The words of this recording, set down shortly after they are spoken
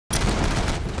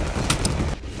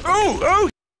Oh!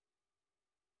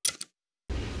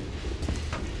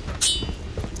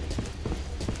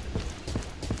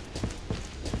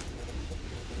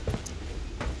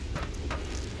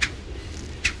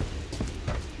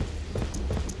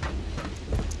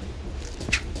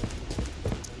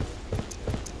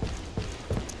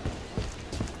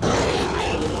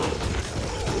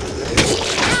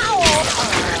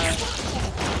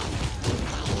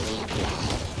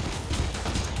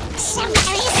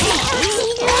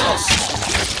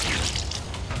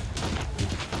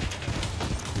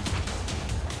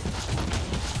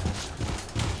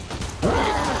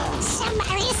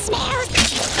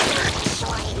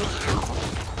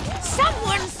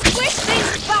 Someone squish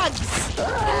these bugs!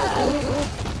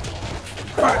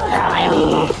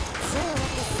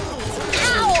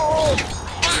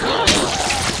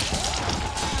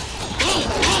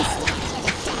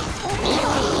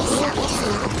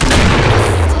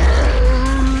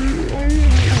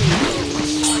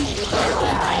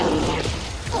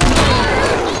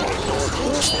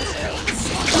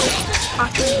 I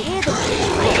can hear them.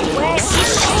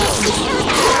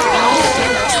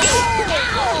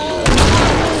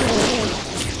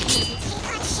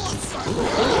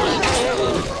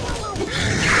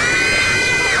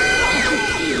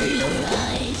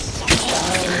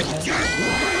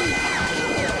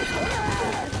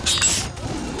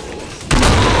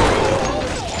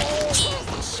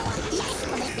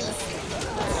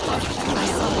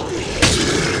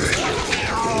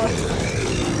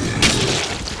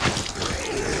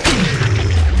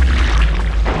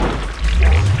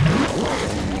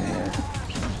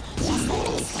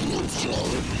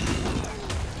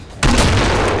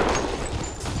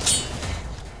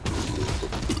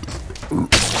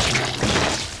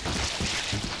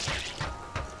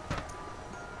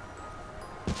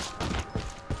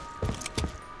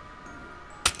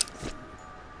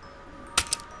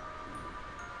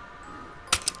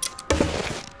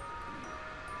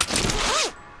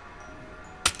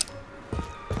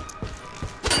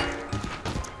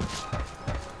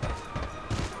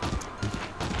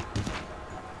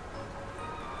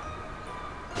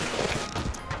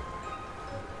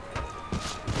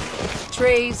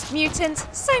 Trees, mutants,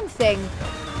 same thing.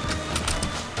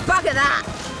 Bugger that!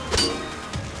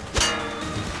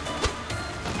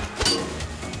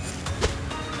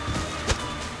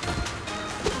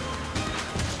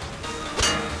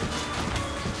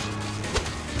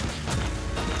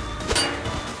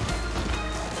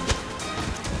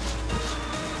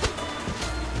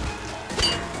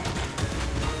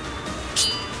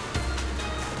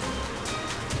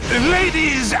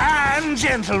 Ladies and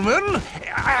gentlemen,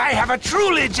 I have a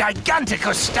truly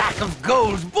giganticous stack of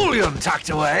gold bullion tucked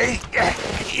away.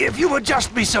 If you would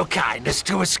just be so kind as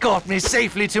to escort me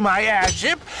safely to my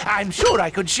airship, I'm sure I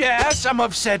could share some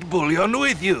of said bullion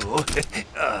with you.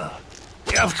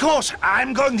 Of course,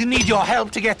 I'm going to need your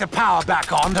help to get the power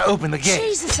back on to open the gate.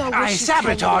 Jesus, I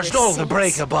sabotaged all the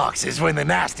breaker boxes when the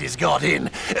nasties got in,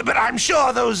 but I'm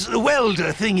sure those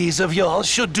welder thingies of yours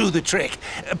should do the trick.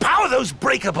 Power those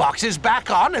breaker boxes back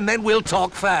on and then we'll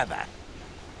talk further.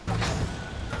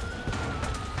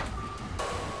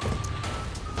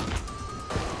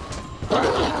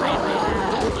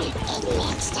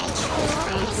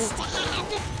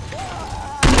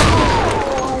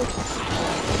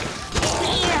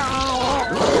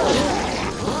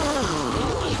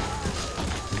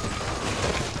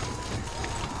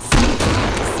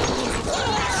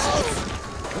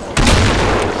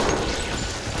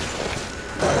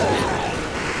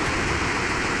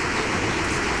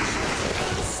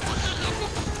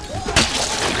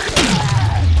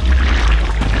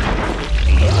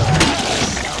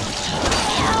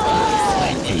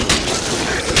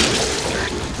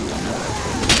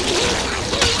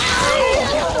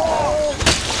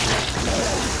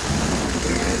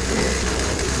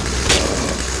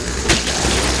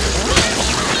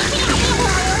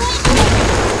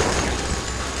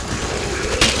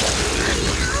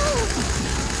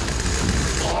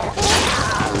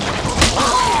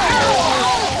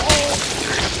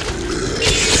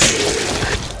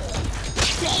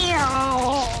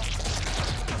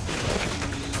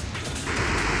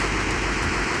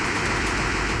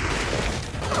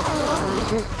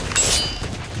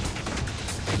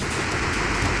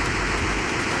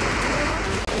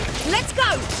 Let's go!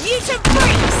 Mutant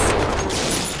freaks!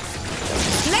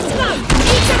 Let's go!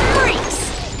 Mutant freaks!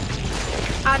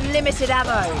 Unlimited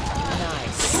ammo.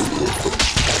 Nice.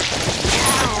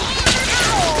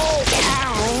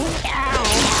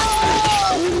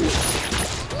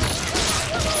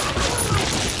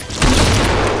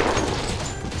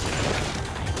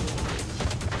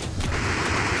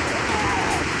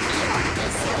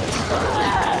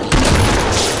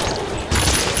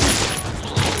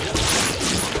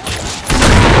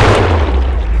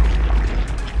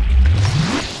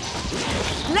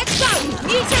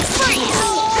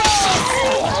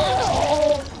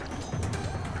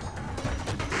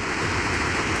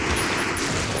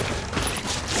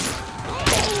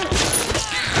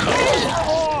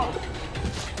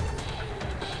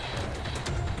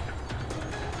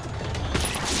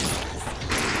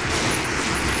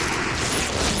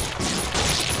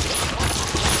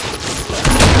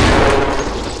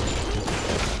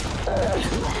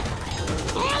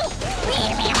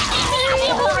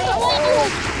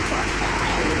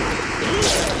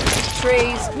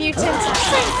 Trees, mutants,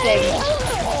 same thing.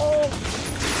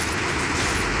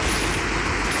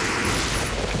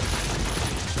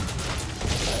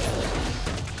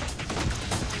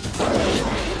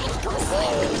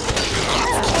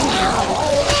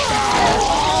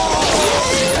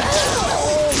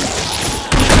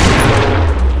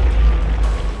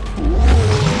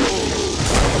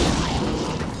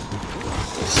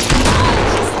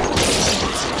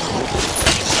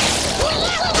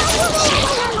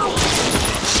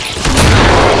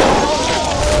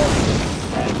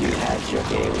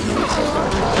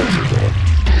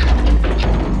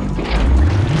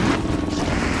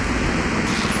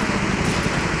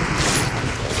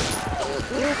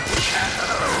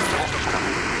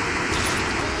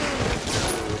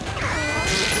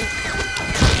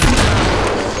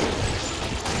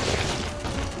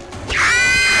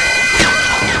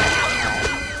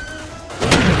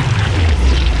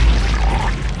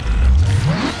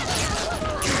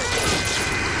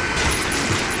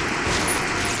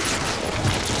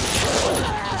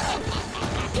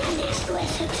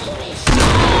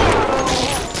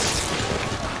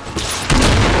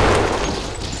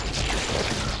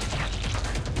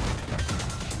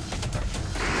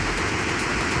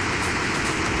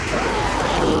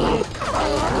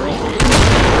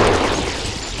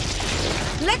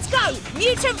 Let's go!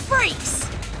 Mutant freaks!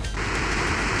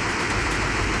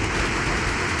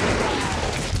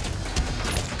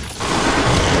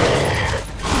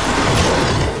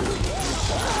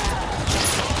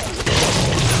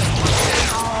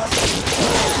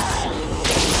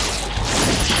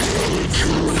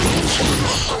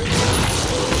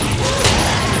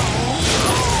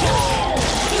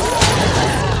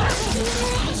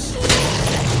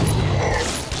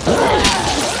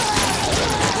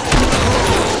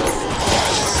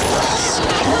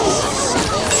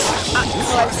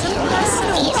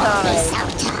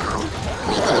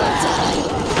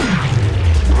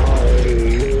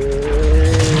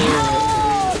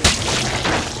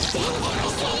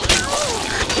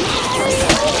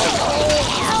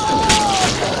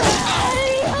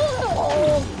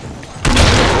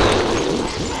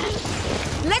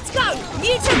 Let's go!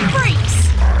 Mutant freaks!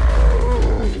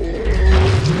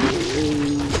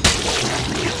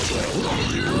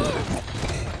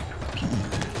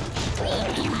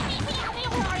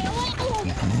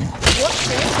 Watch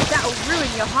it, that'll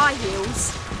ruin your high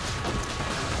heels.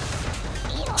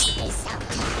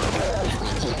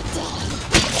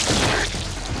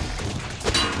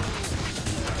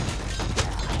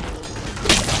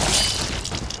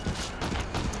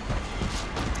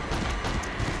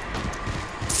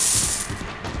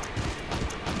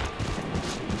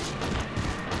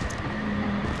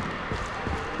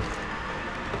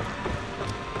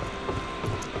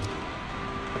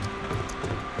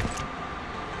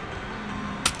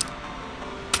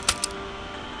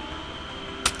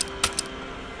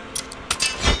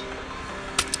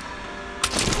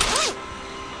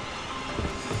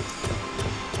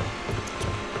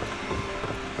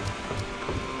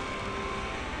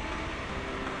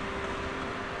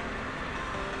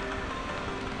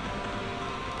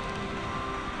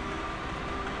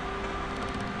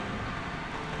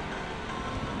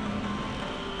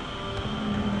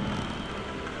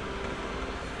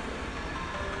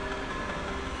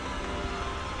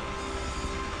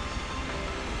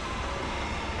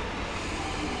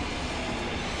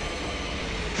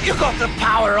 You got the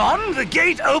power on, the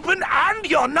gate open, and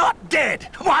you're not dead.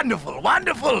 Wonderful,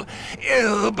 wonderful.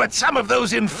 But some of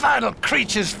those infernal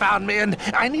creatures found me, and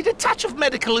I need a touch of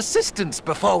medical assistance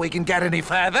before we can get any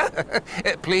further.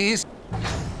 Please.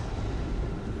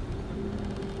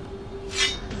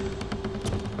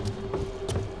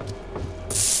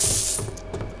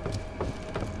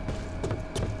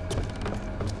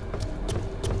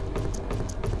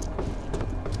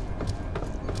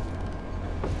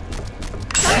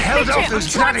 I held off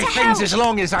those bloody things as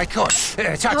long as I could.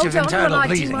 A touch of internal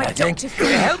bleeding, I think.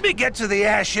 Help me get to the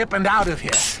airship and out of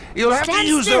here. You'll have to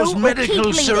use those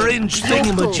medical syringe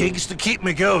thingamajigs to keep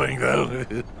me going, though.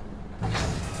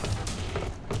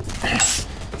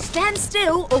 Stand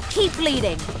still or keep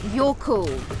bleeding. You're cool.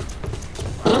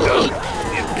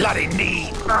 Bloody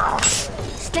knee.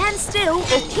 Stand still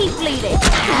or keep bleeding.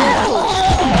 You're cool.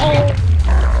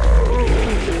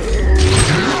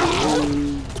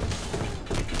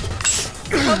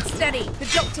 Hold steady. The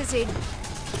doctor's in.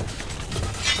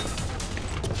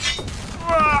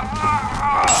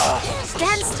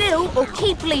 Stand still or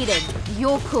keep bleeding.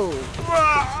 You're cool.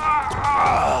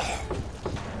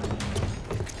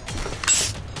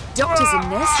 Doctors and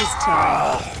nurses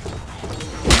time.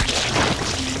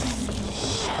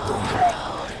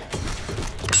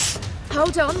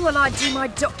 Hold on while I do my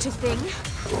doctor thing.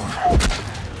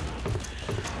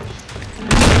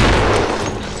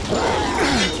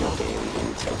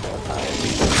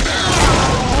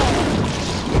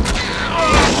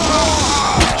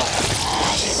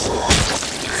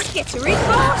 Skittery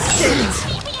bastards!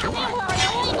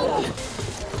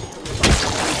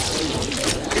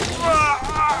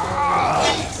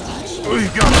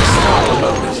 We've got to stop a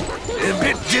moment. A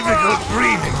bit difficult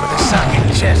breathing with a sagging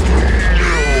chest.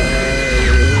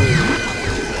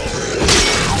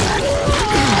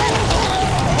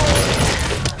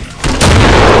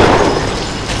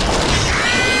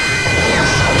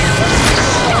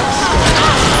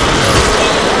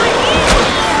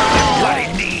 Bloody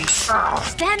knee.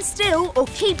 Stand still or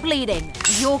keep bleeding.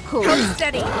 You're cool. Hold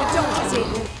steady, the doctor's in.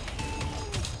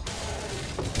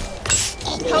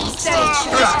 Hold steady,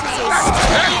 the doctor's in.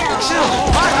 So,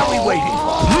 what are we waiting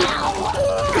for?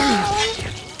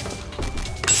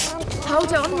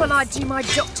 Hold on while I do my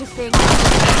doctor thing.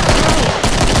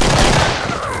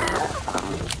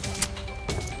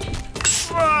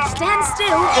 Stand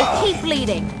still or keep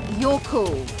bleeding. You're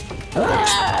cool.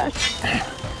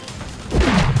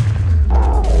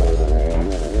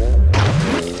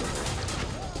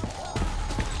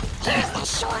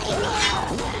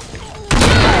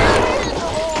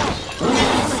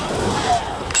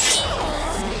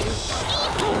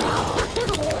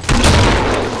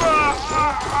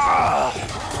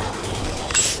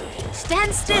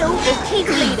 Stand still or keep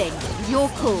bleeding. You're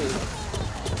cool.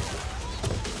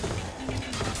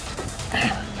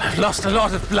 I've lost a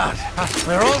lot of blood, but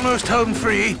we're almost home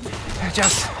free.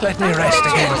 Just let me rest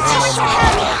again for a moment.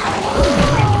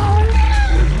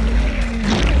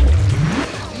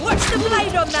 Watch the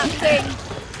blade on that thing.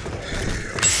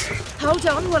 Hold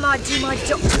on while I do my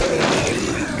doctor thing.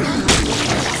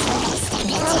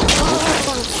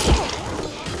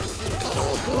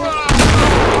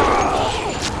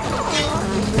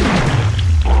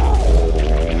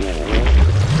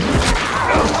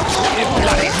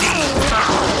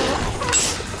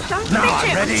 Now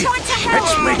I'm ready.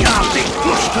 Let's make our big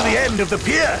push to the end of the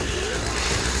pier.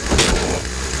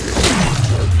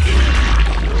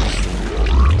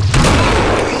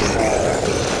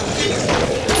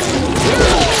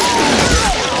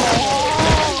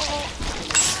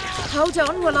 Hold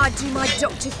on while I do my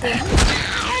doctor thing.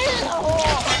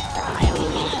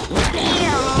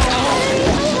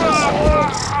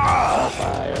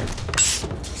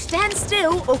 Stand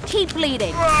still or keep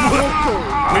bleeding. You're cool.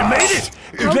 We made it!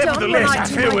 Hold on Nevertheless, while I I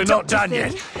do fear my we're not doctor done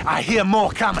yet. thing. I hear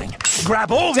more coming.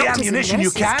 Grab all the Doctors and ammunition you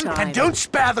nurses can, time. and don't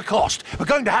spare the cost. We're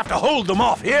going to have to hold them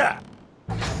off here.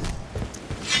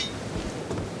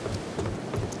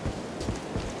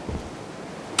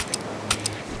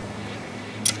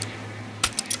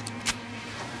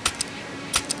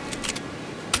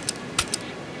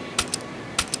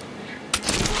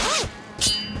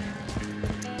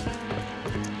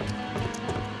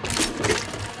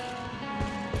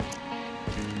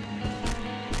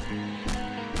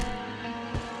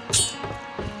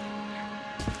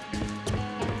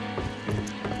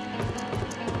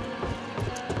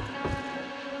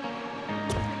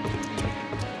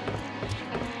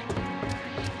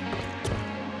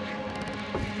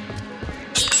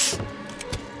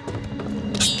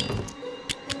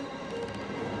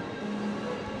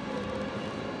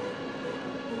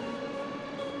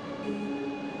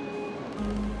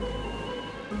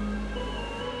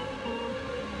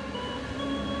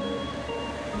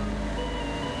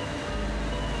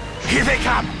 Here they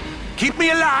come! Keep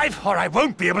me alive, or I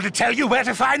won't be able to tell you where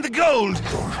to find the gold!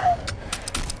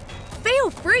 Feel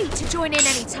free to join in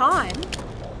any time.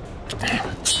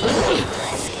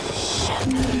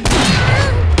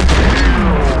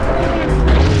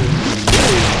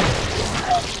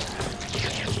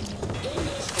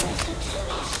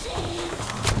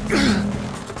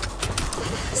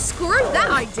 Screw that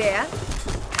idea.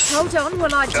 Hold on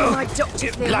while I do my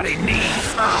doctor thing. Bloody knee!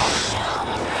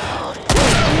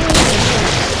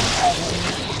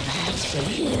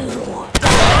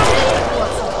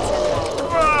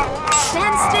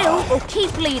 Stand still or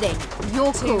keep bleeding.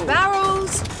 You're cool. 2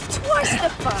 barrels, twice the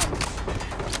fun.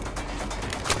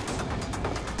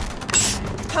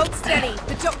 Hold steady,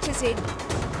 the doctor's in.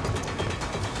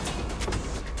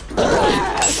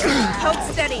 Hold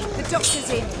steady, the doctor's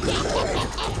in.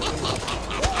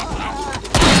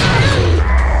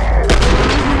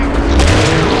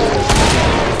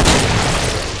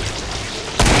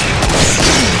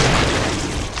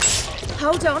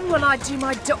 Hold on while I do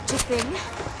my doctor thing.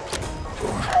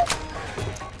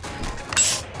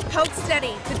 Hold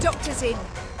steady, the doctor's in.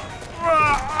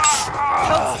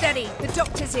 Hold steady, the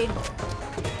doctor's in.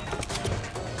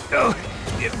 Oh,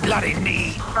 you bloody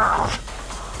knee. Oh,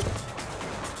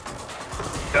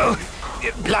 oh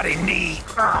you bloody knee.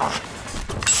 Oh.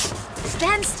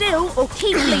 Stand still or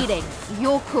keep bleeding.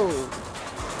 You're cool.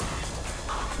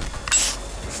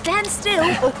 Stand still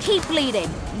or keep bleeding.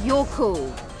 You're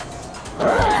cool.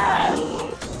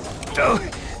 Oh,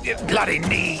 you bloody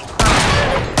knee.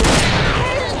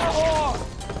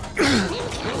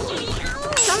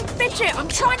 Don't fidget, I'm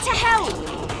trying to help.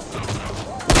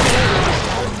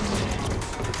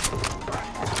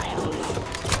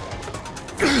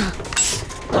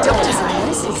 Doctors and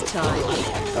nurses time.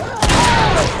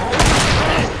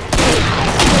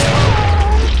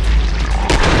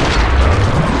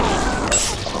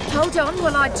 Hold on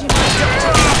while I do my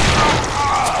doctor.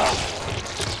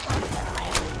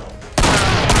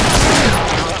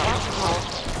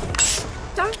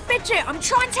 Don't fidget, I'm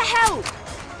trying to help.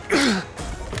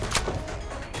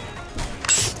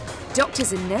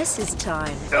 Doctors and nurses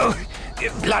time. Oh, you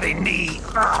bloody knee.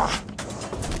 Oh.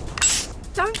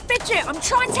 Don't fidget, I'm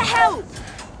trying to help.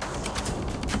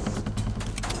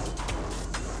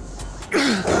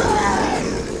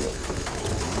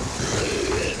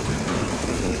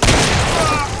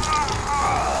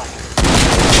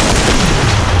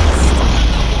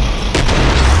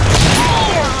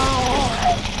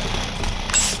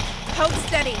 Hold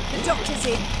steady, the doctor's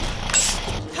in.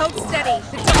 Hold steady,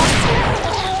 the doctor's in.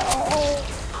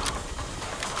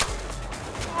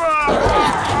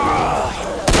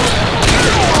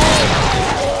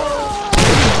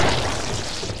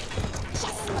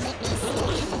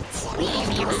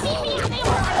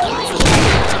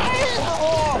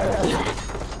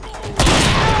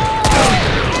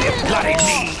 Bloody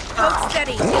knee. Hold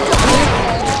steady, the doctor's in.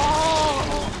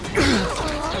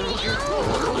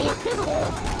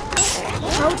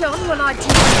 Hold on while I do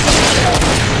my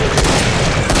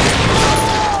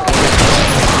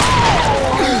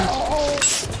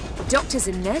Doctors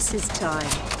and nurses time.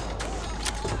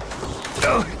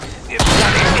 Oh, you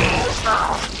bloody knee.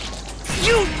 Oh.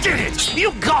 You did it!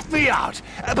 You got me out!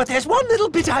 But there's one little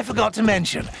bit I forgot to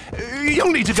mention.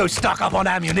 You'll need to go stock up on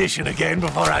ammunition again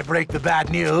before I break the bad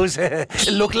news.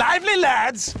 Look lively,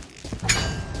 lads!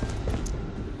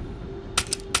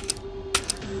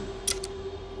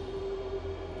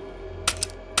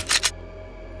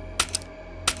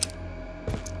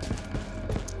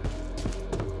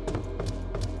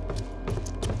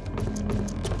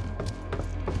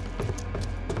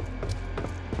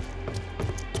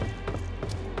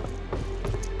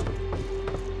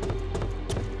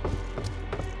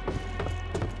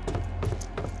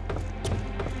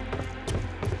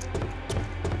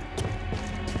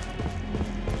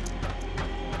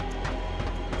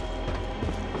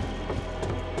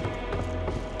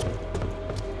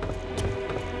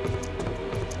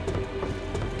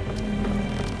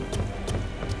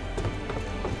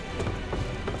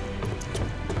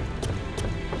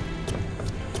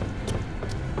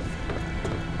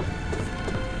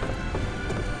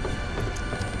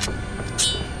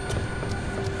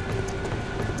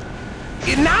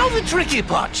 Now the tricky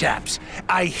part, chaps.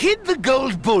 I hid the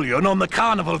gold bullion on the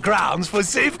carnival grounds for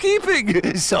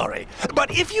safekeeping. Sorry. But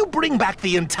if you bring back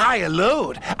the entire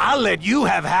load, I'll let you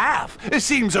have half. It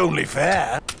seems only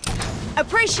fair.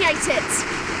 Appreciate it.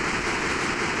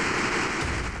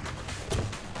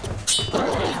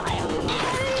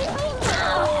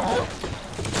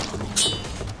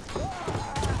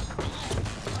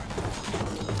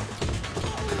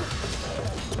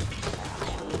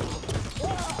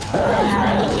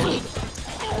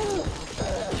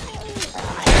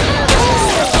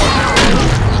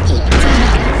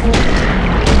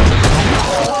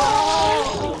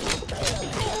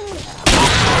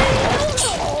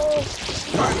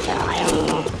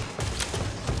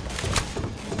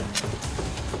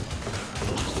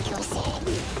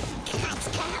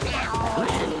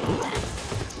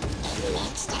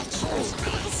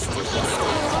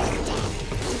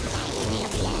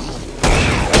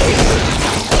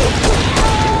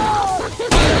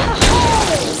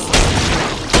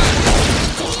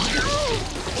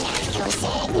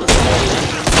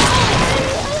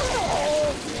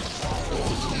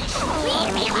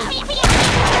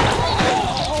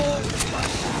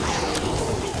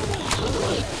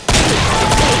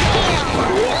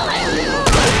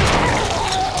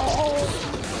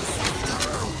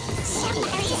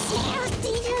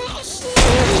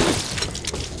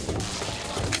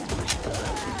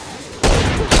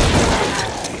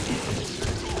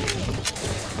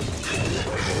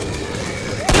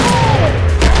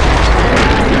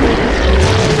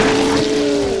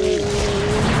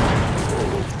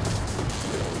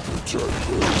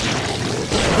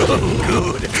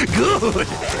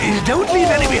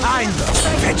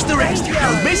 rest.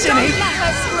 Don't miss any. Don't let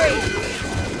her scream.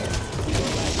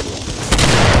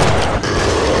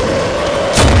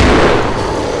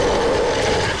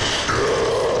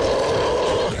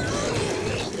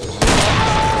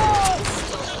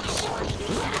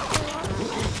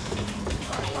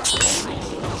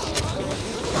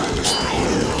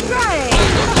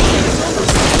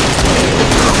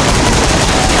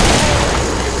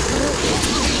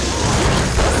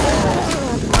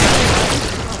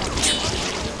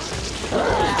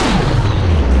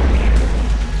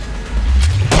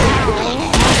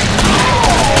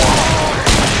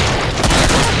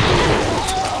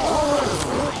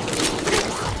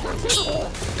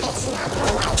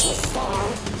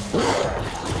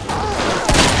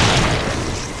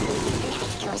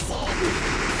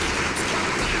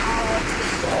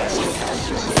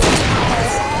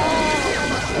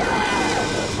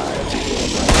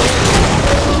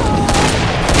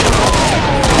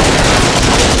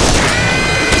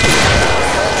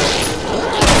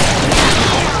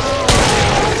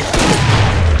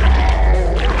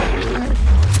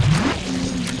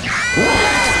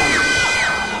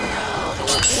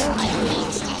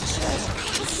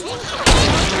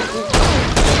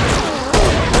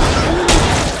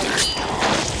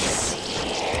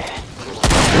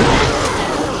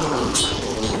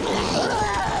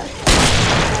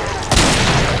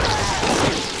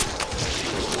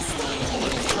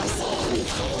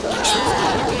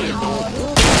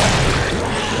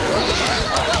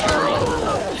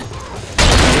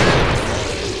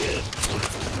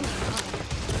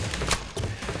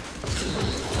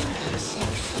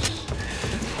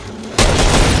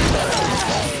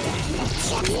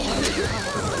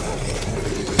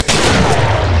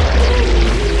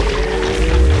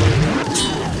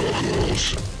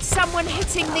 Someone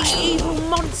hitting the evil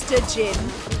monster, Jim.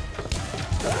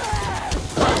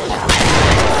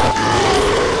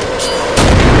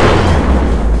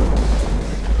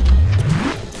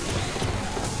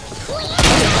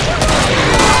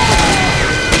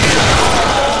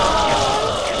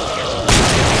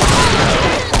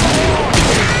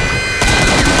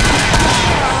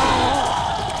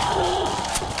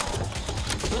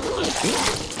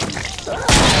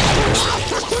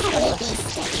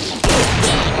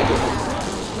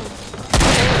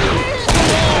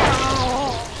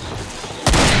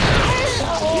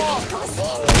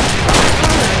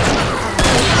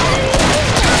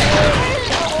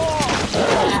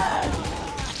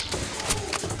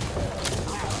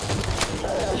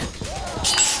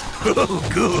 Oh,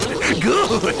 good,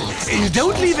 good.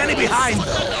 Don't leave any behind.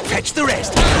 Fetch the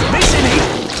rest. Don't miss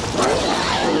any.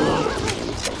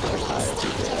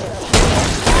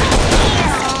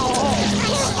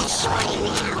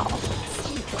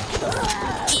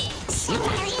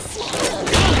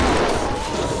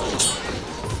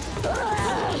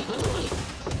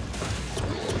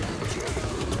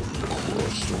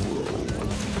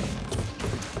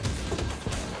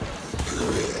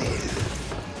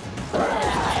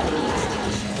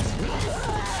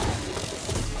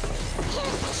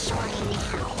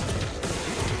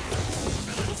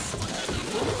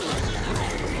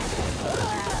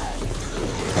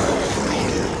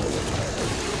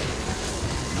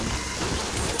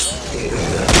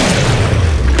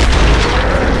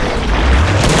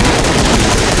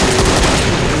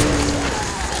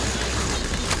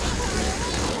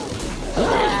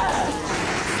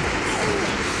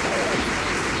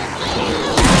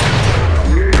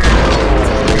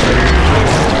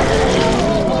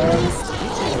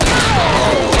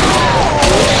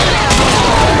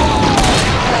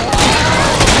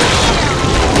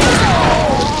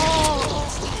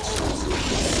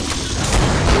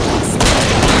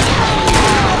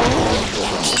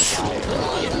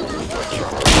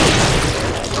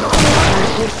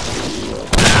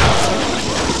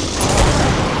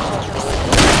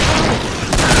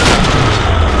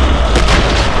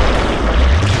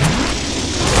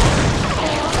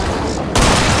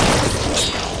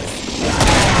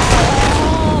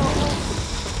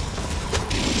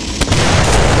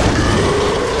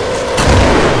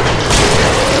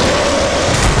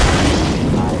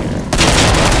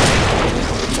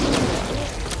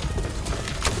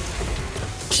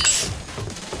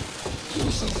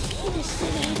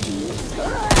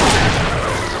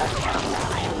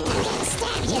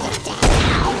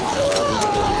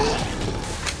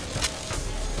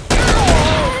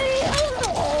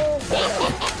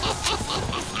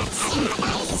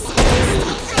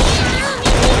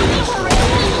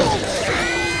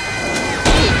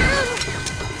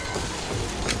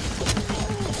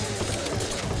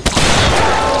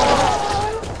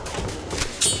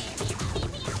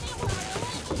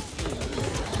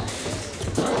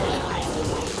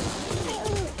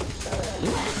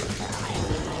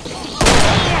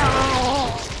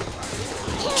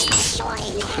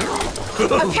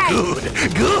 Okay.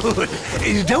 Good.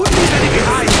 Don't leave any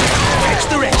behind. Catch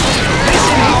the rest.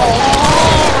 Listen.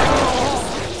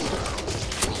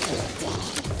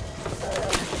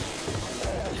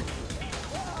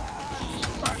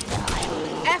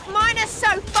 F-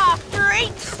 so far,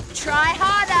 freaks. Try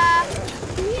harder.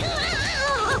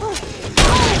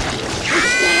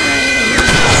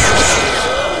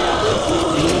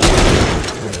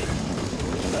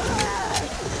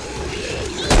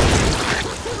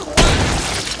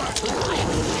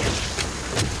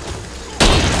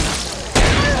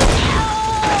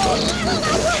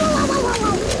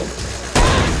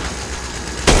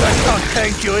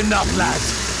 Thank you enough,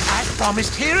 lads. As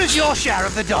promised, here is your share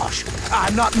of the dosh.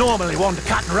 I'm not normally one to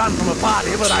cut and run from a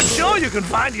party, but I'm sure you can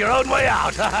find your own way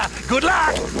out. Good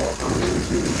luck!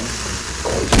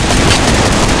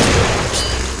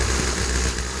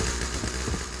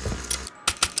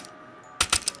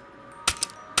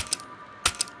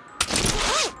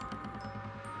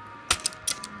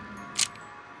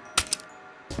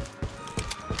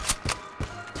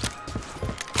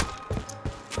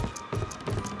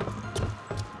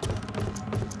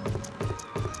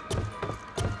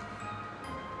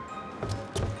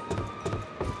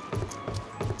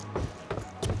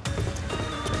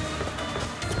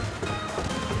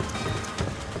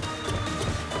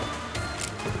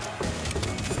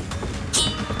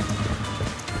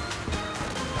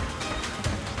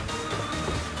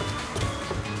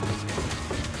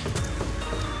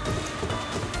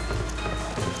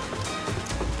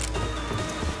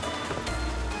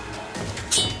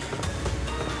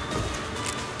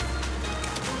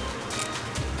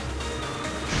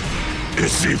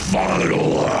 It's the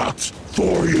final act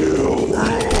for you.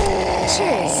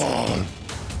 Cheers.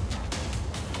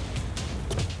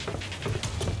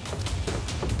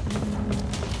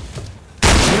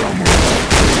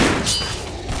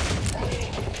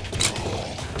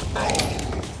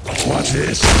 Watch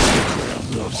this. The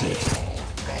crowd loves it.